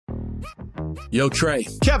Yo, Trey.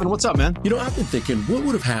 Kevin, what's up, man? You know, I've been thinking, what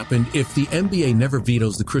would have happened if the NBA never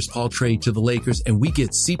vetoes the Chris Paul trade to the Lakers and we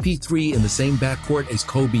get CP3 in the same backcourt as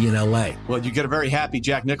Kobe in LA? Well, you get a very happy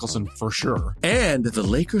Jack Nicholson for sure. And the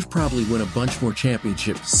Lakers probably win a bunch more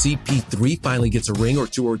championships. CP3 finally gets a ring or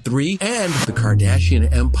 2 or 3, and the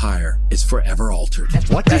Kardashian empire is forever altered.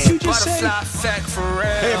 What did you just say?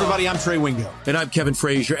 Hey, everybody, I'm Trey Wingo. And I'm Kevin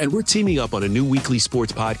Frazier, and we're teaming up on a new weekly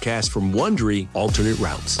sports podcast from Wondery, Alternate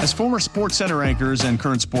Routes. As former Sports Center anchors and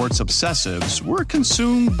current sports obsessives, we're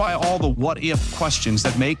consumed by all the what-if questions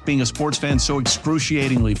that make being a sports fan so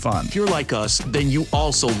excruciatingly fun. If you're like us, then you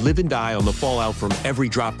also live and die on the fallout from every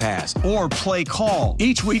drop pass. Or play call.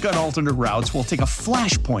 Each week on Alternate Routes, we'll take a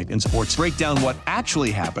flashpoint in sports, break down what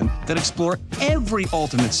actually happened, then explore every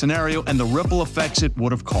alternate scenario and the ripple effects it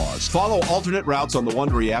would have caused. Follow Alternate Routes on the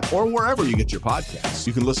Wondery app or wherever you get your podcasts.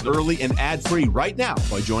 You can listen early and ad-free right now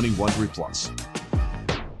by joining Wondery Plus.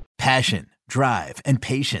 Passion, drive, and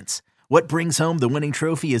patience. What brings home the winning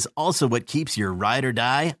trophy is also what keeps your ride or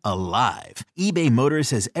die alive. eBay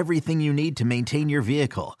Motors has everything you need to maintain your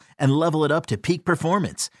vehicle and level it up to peak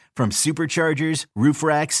performance, from superchargers, roof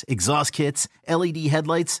racks, exhaust kits, LED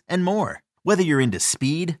headlights, and more. Whether you're into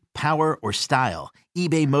speed, power, or style,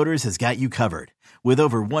 eBay Motors has got you covered. With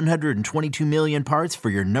over 122 million parts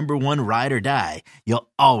for your number one ride or die, you'll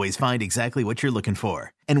always find exactly what you're looking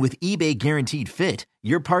for. And with eBay Guaranteed Fit,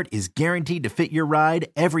 your part is guaranteed to fit your ride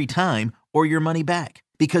every time or your money back.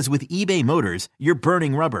 Because with eBay Motors, you're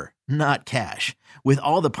burning rubber, not cash. With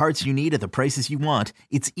all the parts you need at the prices you want,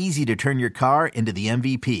 it's easy to turn your car into the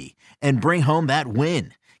MVP and bring home that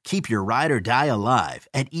win. Keep your ride or die alive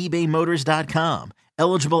at ebaymotors.com.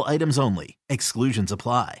 Eligible items only. Exclusions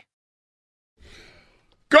apply.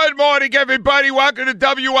 Good morning, everybody. Welcome to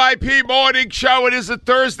WIP Morning Show. It is a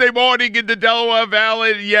Thursday morning in the Delaware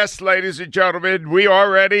Valley. Yes, ladies and gentlemen, we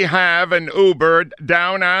already have an Uber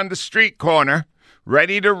down on the street corner,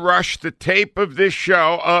 ready to rush the tape of this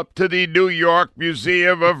show up to the New York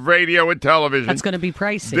Museum of Radio and Television. That's going to be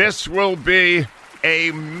pricey. This will be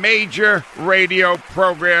a major radio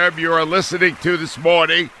program you are listening to this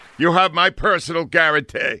morning. You have my personal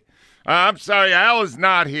guarantee. I'm sorry, Al is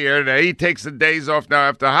not here today. He takes the days off now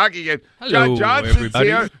after hockey game. Hello, John Johnson's everybody.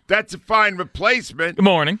 here. That's a fine replacement. Good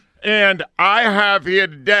morning. And I have here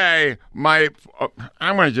today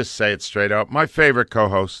I'm going to just say it straight up, my favorite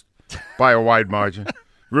co-host by a wide margin,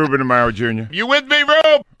 Ruben Amaro Jr. You with me,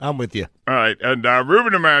 Rube? I'm with you. All right, and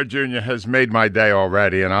Ruben Amaro Jr. has made my day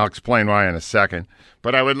already, and I'll explain why in a second.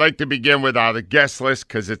 But I would like to begin with the guest list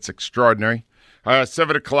because it's extraordinary.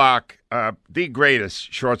 7 o'clock, the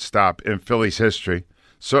greatest shortstop in Phillies history,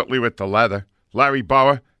 certainly with the leather, Larry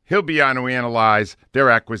Bowa. He'll be on to analyze their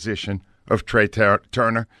acquisition of Trey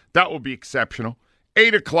Turner. That will be exceptional.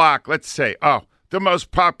 8 o'clock, let's say, the most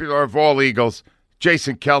popular of all Eagles,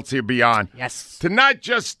 Jason Kelce will be on. Yes. To not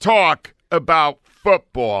just talk about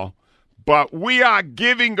football, but we are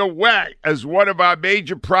giving away as one of our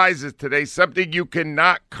major prizes today something you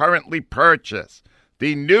cannot currently purchase.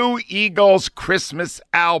 The new Eagles Christmas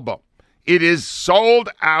album. It is sold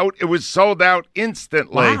out. It was sold out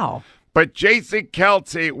instantly. Wow. But Jason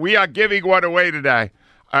Kelce, we are giving one away today.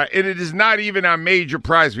 And it is not even our major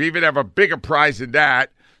prize. We even have a bigger prize than that.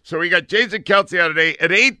 So we got Jason Kelce out today. At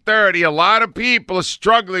 8:30, a lot of people are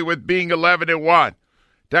struggling with being 11-1.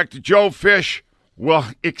 Dr. Joe Fish will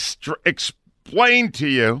explain to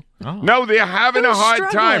you. Oh. No, they're having a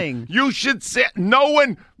hard time. You should say,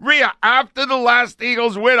 Rhea, after the last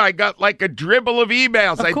Eagles win, I got like a dribble of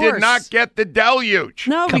emails. I did not get the deluge.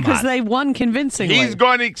 No, because they won convincingly. He's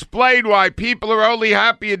going to explain why people are only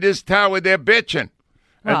happy in this town when they're bitching.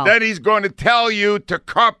 And then he's going to tell you to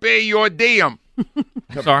carpe your diem.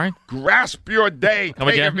 Sorry? Grasp your day.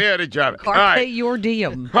 Take advantage of it. Carpe your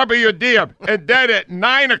diem. Carpe your diem. And then at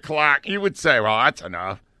 9 o'clock, you would say, well, that's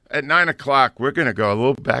enough. At 9 o'clock, we're going to go a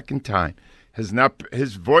little back in time. His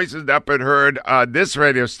voice has not been heard on this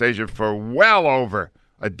radio station for well over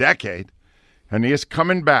a decade, and he is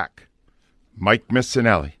coming back. Mike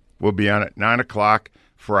Missinelli will be on at 9 o'clock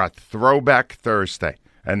for our Throwback Thursday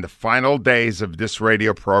and the final days of this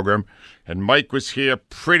radio program. And Mike was here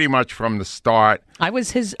pretty much from the start. I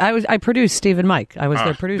produced Steve and Mike. I was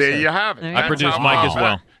their producer. There you have it. I produced Mike as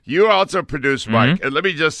well. You also produced Mike. And let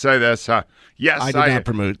me just say this. Yes, I did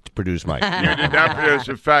not produce Mike. You did not produce.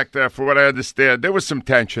 In fact, for what I understand, there was some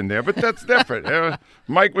tension there, but that's different.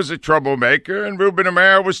 Mike was a troublemaker, and Ruben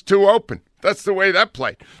Amaro was too open. That's the way that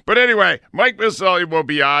played. But anyway, Mike Missinelli will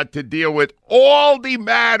be on to deal with all the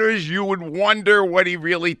matters you would wonder what he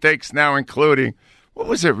really thinks now, including what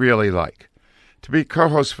was it really like to be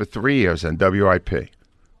co-host for 3 years on WIP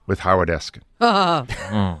with Howard Eskin.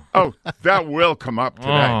 Oh, that will come up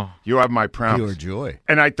today. You have my promise. Pure joy.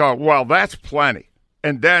 And I thought, well, that's plenty.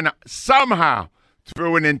 And then somehow,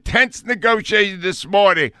 through an intense negotiation this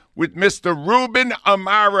morning with Mr. Ruben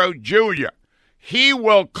Amaro Jr., he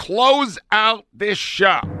will close out this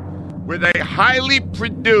show with a highly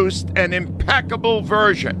produced and impeccable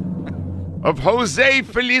version of Jose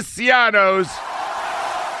Feliciano's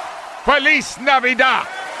Feliz Navidad.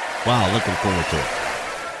 Wow, looking forward to it.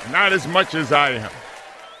 Not as much as I am.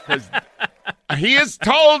 Because he has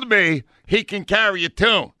told me he can carry a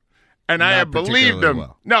tune. And I have believed him.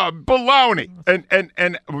 Well. No, baloney.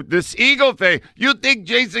 And this Eagle thing, you think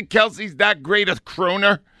Jason Kelsey's that great a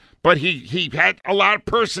crooner? But he had a lot of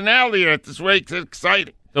personality in it. This way it's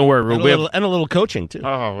exciting. Don't worry, Rube. And a little coaching, too.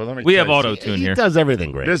 Oh, well, let me We tell have you auto-tune He here. does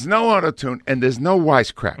everything great. There's no auto-tune and there's no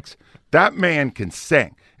wisecracks. That man can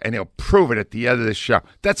sing, and he'll prove it at the end of the show.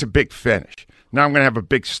 That's a big finish. Now I'm going to have a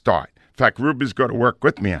big start. In fact, Ruby's going to work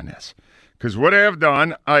with me on this. Because what I have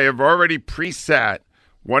done, I have already preset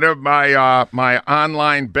one of my my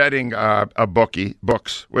online betting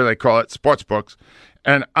books, where they call it, sports books,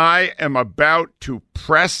 and I am about to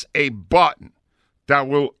press a button that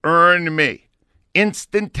will earn me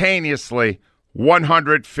instantaneously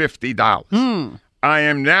 $150. I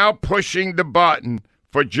am now pushing the button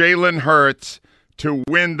for Jalen Hurts to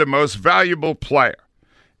win the most valuable player,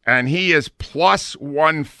 and he is plus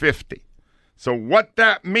 150. So what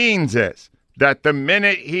that means is that the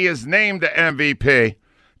minute he is named the MVP,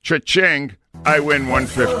 cha-ching, I win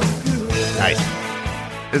 150. Nice.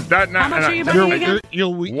 Is that not? How much are you betting again? You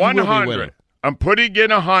will be 100. winning. I'm putting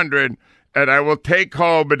in 100, and I will take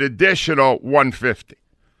home an additional 150.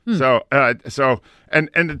 So, and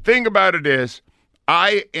the thing about it is,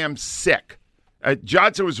 I am sick.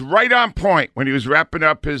 Johnson was right on point when he was wrapping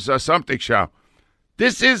up his something show.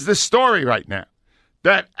 This is the story right now.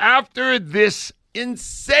 That after this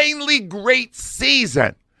insanely great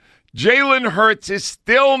season, Jalen Hurts is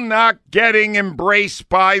still not getting embraced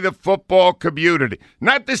by the football community.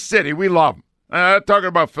 Not the city. We love him. I'm not talking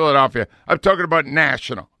about Philadelphia. I'm talking about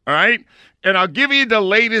national. All right? And I'll give you the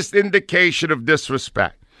latest indication of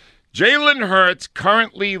disrespect. Jalen Hurts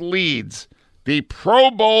currently leads the Pro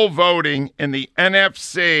Bowl voting in the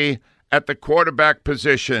NFC at the quarterback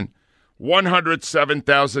position,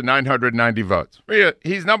 107,990 votes.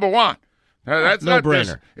 He's number one. Now, that's No not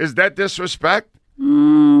brainer. Is that disrespect? I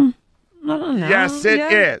don't know. Yes, it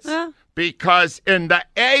is. Because in the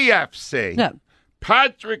AFC, Yeah.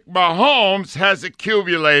 Patrick Mahomes has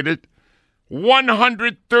accumulated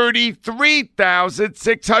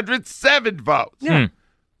 133,607 votes. Yeah.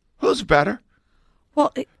 Who's better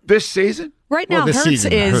Well, this season? right Well, now this Hurts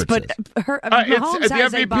season, is, Hurts but is. Mahomes It's the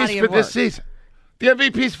has a body MVPs of for work. this season. The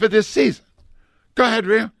MVPs for this season. Go ahead,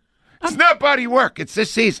 Rhea. It's not body work. It's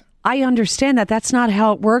this season. I understand that. That's not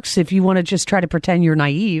how it works if you want to just try to pretend you're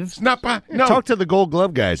naive. It's not body. No. Talk to the Gold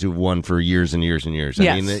Glove guys who've won for years and years and years. I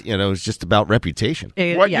Yes. mean, it's just about reputation.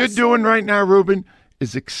 What Yes. you're doing right now, Ruben,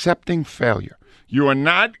 is accepting failure. You are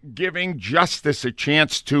not giving justice a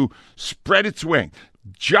chance to spread its wings.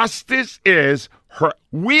 Justice is her.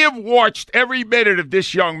 We have watched every minute of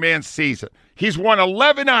this young man's season. He's won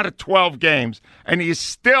 11 out of 12 games, and he's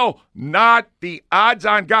still not the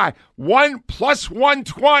odds-on guy.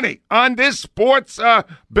 1+120 on this sports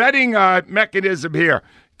betting mechanism here.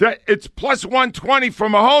 It's plus 120 for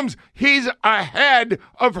Mahomes. He's ahead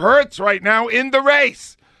of Hurts right now in the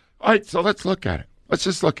race. All right, so let's look at it. Let's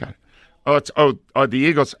just look at it. The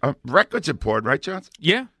Eagles. Record's important, right, Johnson?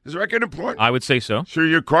 Yeah, Is record important? I would say so. Should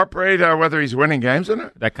you incorporate whether he's winning games or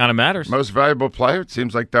not? That kind of matters. Most valuable player. It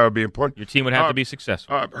seems like that would be important. Your team would have to be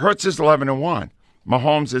successful. Hurts is 11-1.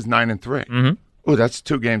 Mahomes is 9-3. Mm-hmm. Oh, that's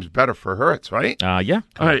 2 games better for Hurts, right? Yeah.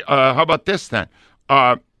 All right. How about this then?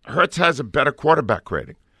 Hurts has a better quarterback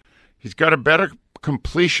rating. He's got a better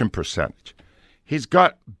completion percentage. He's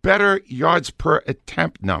got better yards per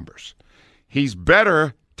attempt numbers. He's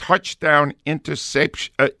better touchdown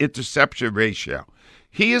interception ratio.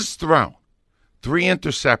 He has thrown 3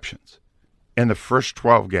 interceptions in the first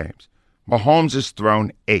 12 games. Mahomes has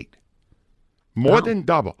thrown 8. More than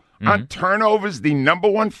double. Mm-hmm. On turnovers, the number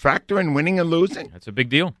one factor in winning and losing. That's a big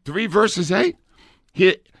deal. 3 versus 8.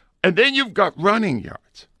 And then you've got running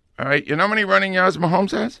yards. All right. You know how many running yards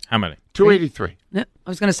Mahomes has? How many? 283. Yeah, I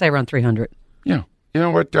was going to say around 300. Yeah. You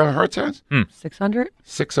know what Hurts has? 600?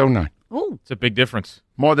 609. Oh, It's a big difference.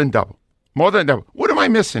 More than double. More than double. What am I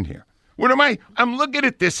missing here? I'm looking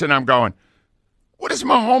at this and I'm going, what does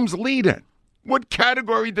Mahomes lead in? What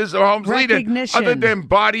category does Mahomes lead in Recognition. other than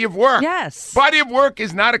body of work? Yes. Body of work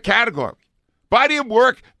is not a category. Body of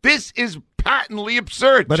work, this is patently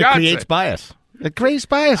absurd. But Johnson. it creates bias. Grace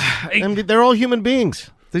bias. I mean, they're all human beings.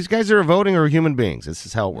 These guys that are voting are human beings. This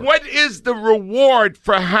is how it works. What is the reward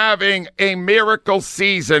for having a miracle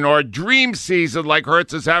season or a dream season like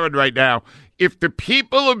Hurts is having right now if the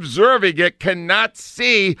people observing it cannot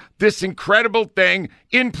see this incredible thing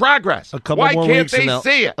in progress? Why can't they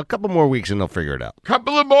see it? A couple more weeks and they'll figure it out. A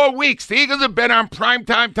couple of more weeks. The Eagles have been on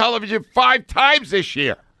primetime television 5 times this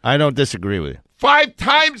year. I don't disagree with you. 5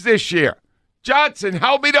 times this year. Johnson,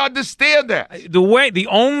 help me to understand that. The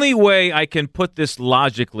only way I can put this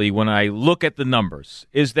logically when I look at the numbers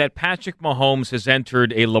is that Patrick Mahomes has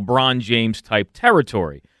entered a LeBron James type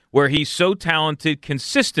territory where he's so talented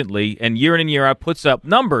consistently and year in and year out puts up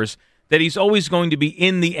numbers that he's always going to be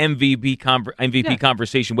in the MVP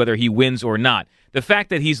conversation whether he wins or not. The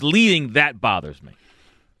fact that he's leading, that bothers me.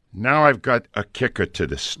 Now I've got a kicker to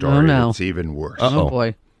the story that's even worse. Oh,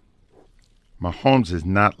 boy. Mahomes is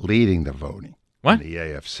not leading the voting in the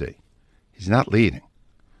AFC. He's not leading.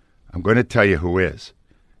 I'm going to tell you who is,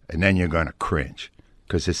 and then you're going to cringe,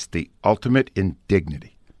 because it's the ultimate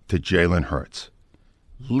indignity to Jalen Hurts.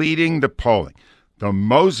 Leading the polling, the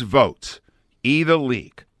most votes, either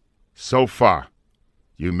league, so far,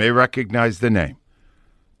 you may recognize the name,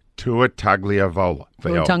 Tua Tagovailoa.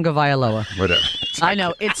 Whatever. I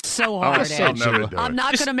know. It's so hard, Ed. I'm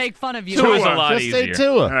not going to make fun of you. Tua's a lot easier. Just say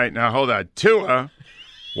Tua. All right, now hold on. Tua,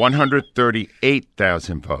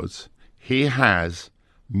 138,000 votes. He has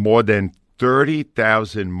more than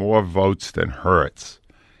 30,000 more votes than Hurts,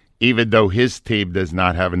 even though his team does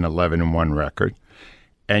not have an 11-1 record.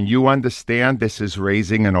 And you understand this is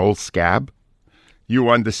raising an old scab? You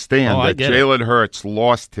understand that Jalen Hurts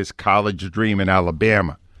lost his college dream in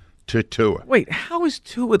Alabama to Tua. Wait, how is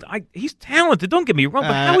Tua? He's talented. Don't get me wrong,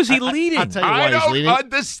 but how is he leading? I'll tell you why he's leading. I don't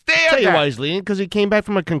understand I'll tell you why he's leading, because he came back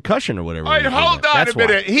from a concussion or whatever. All right, hold on a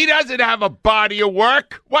minute. He doesn't have a body of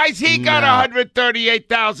work. Why's he got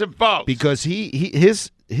 138,000 votes? Because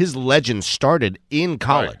his legend started in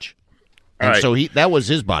college. And so that was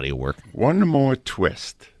his body of work. One more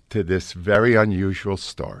twist to this very unusual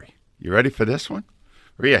story. You ready for this one?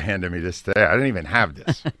 Rhea handed me this today. I didn't even have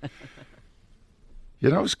this. You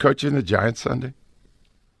know who's coaching the Giants Sunday?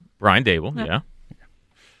 Brian Dable, yeah.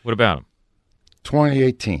 What about him?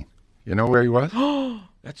 2018. You know where he was? Oh,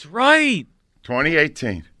 that's right.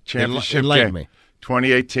 2018 championship Enlighten game. me.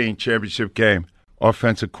 2018 championship game.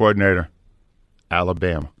 Offensive coordinator,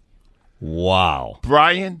 Alabama. Wow.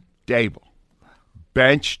 Brian Dable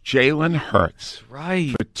benched Jalen Hurts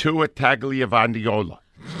for Tua Tagovailoa.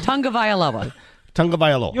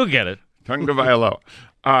 Tagovailoa. You'll get it. Tagovailoa.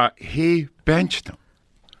 He benched him.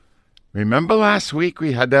 Remember last week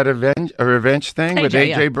we had that revenge thing with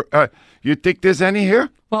AJ? Yeah. You think there's any here?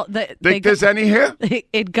 Well, there's any here?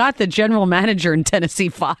 It got the general manager in Tennessee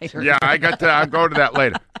fired. Yeah, I got to. I'll go to that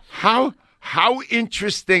later. How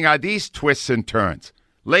interesting are these twists and turns,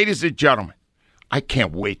 ladies and gentlemen? I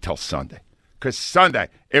can't wait till Sunday, because Sunday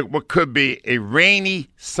could be a rainy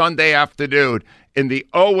Sunday afternoon in the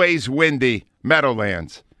always windy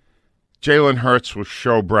Meadowlands. Jalen Hurts will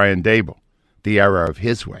show Brian Dable the error of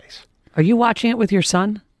his ways. Are you watching it with your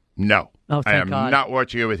son? No. Oh, I am not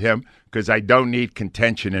watching it with him because I don't need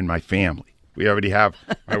contention in my family. We already have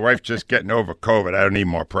my wife just getting over COVID. I don't need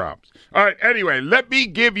more problems. All right, anyway, let me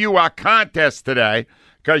give you our contest today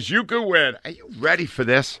because you can win. Are you ready for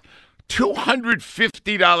this?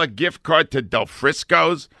 $250 gift card to Del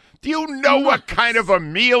Frisco's. Do you know what kind of a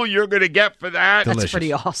meal you're going to get for that? That's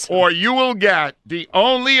pretty awesome. Or you will get the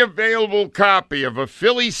only available copy of a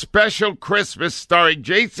Philly Special Christmas starring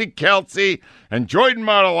Jason Kelce and Jordan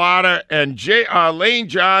Mailata and Lane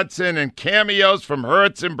Johnson and cameos from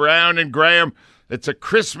Hurts and Brown and Graham. It's a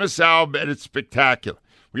Christmas album, and it's spectacular.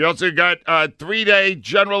 We also got a 3-day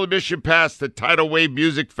general admission pass to Tidal Wave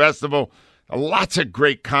Music Festival. Lots of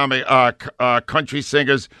great country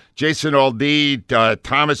singers. Jason Aldean,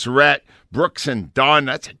 Thomas Rhett, Brooks and Dunn.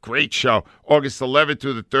 That's a great show. August 11th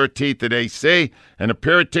through the 13th at AC. And a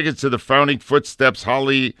pair of tickets to the Founding Footsteps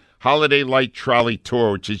Holiday Light Trolley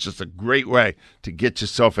Tour, which is just a great way to get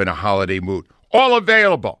yourself in a holiday mood. All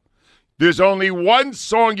available. There's only one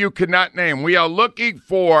song you cannot name. We are looking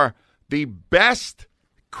for the best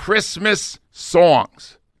Christmas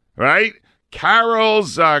songs, right?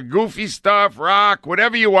 Carols, goofy stuff, rock,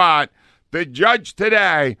 whatever you want. The judge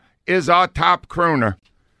today is our top crooner,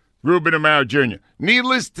 Ruben Amaro Jr.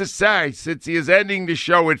 Needless to say, since he is ending the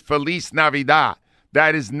show with Feliz Navidad,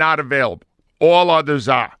 that is not available. All others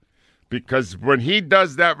are. Because when he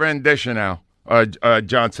does that rendition now,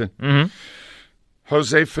 Johnson,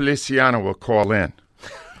 Jose Feliciano will call in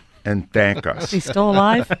and thank us. Is he still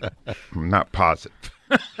alive? I'm not positive.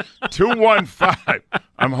 215.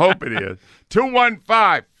 I'm hoping it is.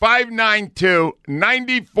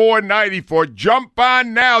 215-592-9494. Jump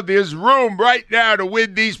on now. There's room right now to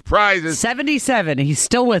win these prizes. 77. He's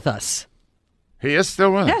still with us. He is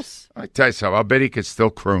still with us? Yes. I tell you something. I bet he could still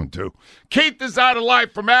croon, too. Keith is on the line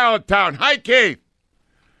from Allentown. Hi, Keith.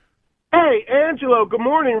 Hey, Angelo. Good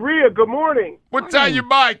morning. Rhea, good morning. What's on your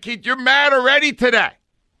mind, Keith? You're mad already today?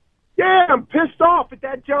 Yeah, I'm pissed off at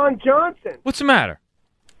that John Johnson. What's the matter?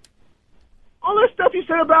 All that stuff you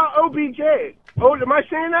said about OBJ. Oh, am I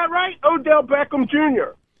saying that right? Odell Beckham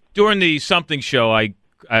Jr. During the something show, I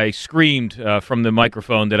screamed from the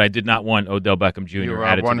microphone that I did not want Odell Beckham Jr. You're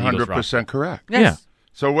added to the Eagles 100% correct. Yes. Yeah.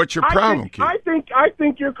 So what's your problem, Keith? I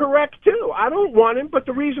think you're correct, too. I don't want him, but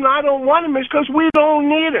the reason I don't want him is because we don't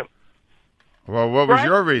need him. Well, what was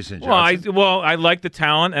your reason, Johnson? Well, I like the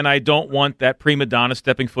talent, and I don't want that prima donna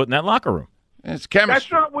stepping foot in that locker room. It's chemistry.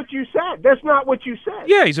 That's not what you said. That's not what you said.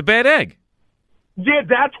 Yeah, he's a bad egg. Yeah,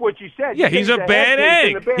 that's what you said. Yeah, he's a bad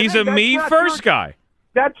egg. He's a me first guy.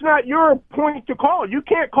 That's not your point to call. You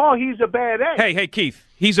can't call he's a bad egg. Hey, Keith,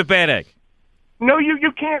 he's a bad egg. No, you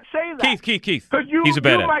can't say that. Keith. Because he's a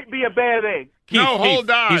bad egg. You might be a bad egg. Keith, hold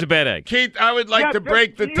on. He's a bad egg. Keith, I would like Yeah, to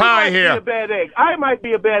break the you tie might here. Be a bad egg. I might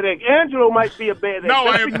be a bad egg. Angelo might be a bad egg. No,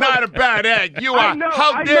 I am not a bad egg. You are.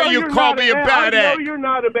 How dare you you're call not me a bad I egg? know you're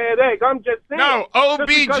not a bad egg. I'm just saying. No,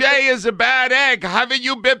 OBJ is a bad egg. Haven't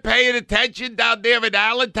you been paying attention down there in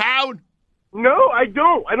Allentown? No, I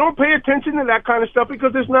don't. I don't pay attention to that kind of stuff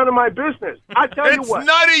because it's none of my business. I tell you what. It's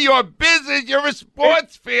none of your business. You're a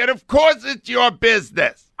sports fan. Of course it's your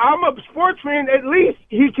business. I'm a sports fan. At least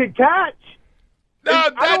he could catch. No,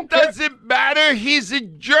 that doesn't matter. He's a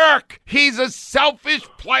jerk. He's a selfish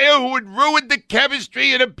player who would ruin the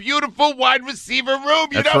chemistry in a beautiful wide receiver room.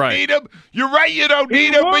 You That's don't right. need him. You're right, you don't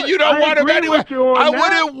need him, but you don't want him anyway. I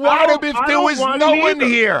wouldn't want him if there was no one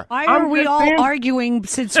here. Why are we all arguing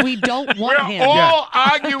since we don't want We're him? all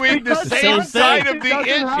arguing the same side of the doesn't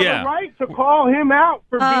issue. have the right to call him out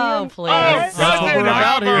for being. Please. That's what we're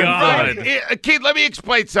about here. Right. Keith, let me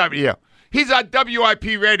explain something to you. He's on WIP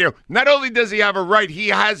radio. Not only does he have a right, he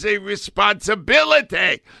has a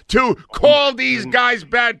responsibility to call these guys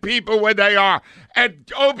bad people when they are. And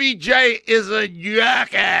OBJ is a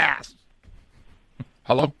jackass.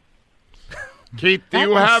 Hello? Keith, do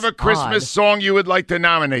you have a Christmas song you would like to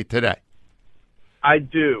nominate today? I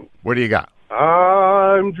do. What do you got?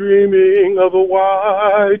 I'm dreaming of a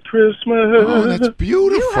white Christmas. Oh, that's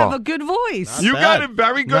beautiful. You have a good voice. You got it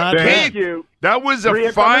very good. Not Keith, Thank you. that was a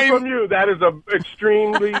Rhea, fine... coming from you, that is a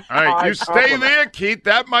extremely All right, you stay there, Keith.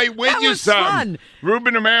 That might win That you was something. fun.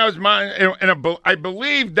 Ruben Amaro's mine, and I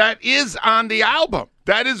believe that is on the album.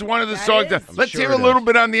 That is one of the songs. Let's hear a little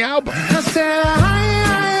bit on the album. I said,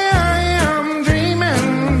 I am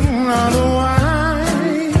dreaming of a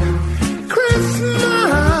white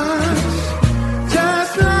Christmas,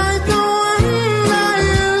 just like the one I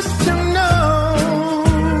used to know,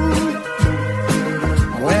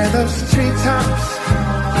 where the treetops,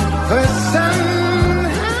 the sun,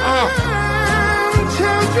 and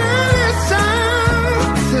children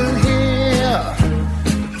listen to hear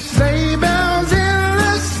sleigh bells in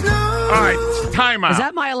the snow. All right, time out. Is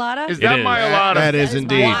that Myalata? Is that is. Myalata? That is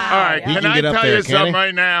indeed. All right, He can can I get up tell there, you can something he?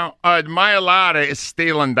 right now? Myalata is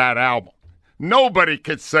stealing that album. Nobody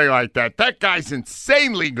could say like that. That guy's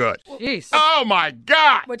insanely good. Jeez. Oh, my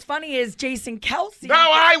God. What's funny is Jason Kelsey. No,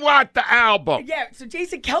 I want the album. Yeah, so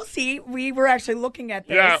Jason Kelsey, we were actually looking at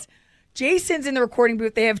this. Yeah. Jason's in the recording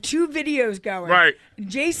booth. They have two videos going. Right.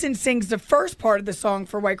 Jason sings the first part of the song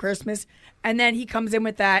for White Christmas, and then he comes in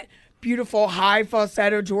with that beautiful high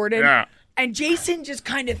falsetto Jordan. Yeah. And Jason just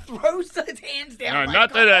kind of throws his hands down. like,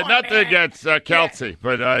 Nothing "Come on, man." against Kelsey,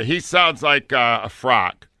 but he sounds like a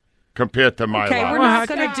frog compared to Myalata. Okay, we're not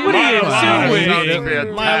going to do What are you that.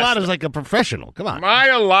 insinuating? Myalata's like a professional. Come on.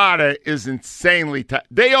 Myalata is insanely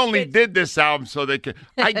they only did this album so they could.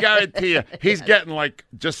 I guarantee you, he's getting like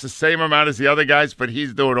just the same amount as the other guys, but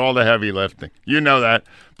he's doing all the heavy lifting. You know that.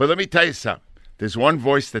 But let me tell you something. There's one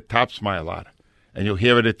voice that tops Myalata, and you'll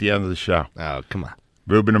hear it at the end of the show. Oh, come on.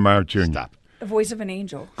 Ruben Amaro Jr. Stop. The voice of an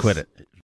angel. Quit it.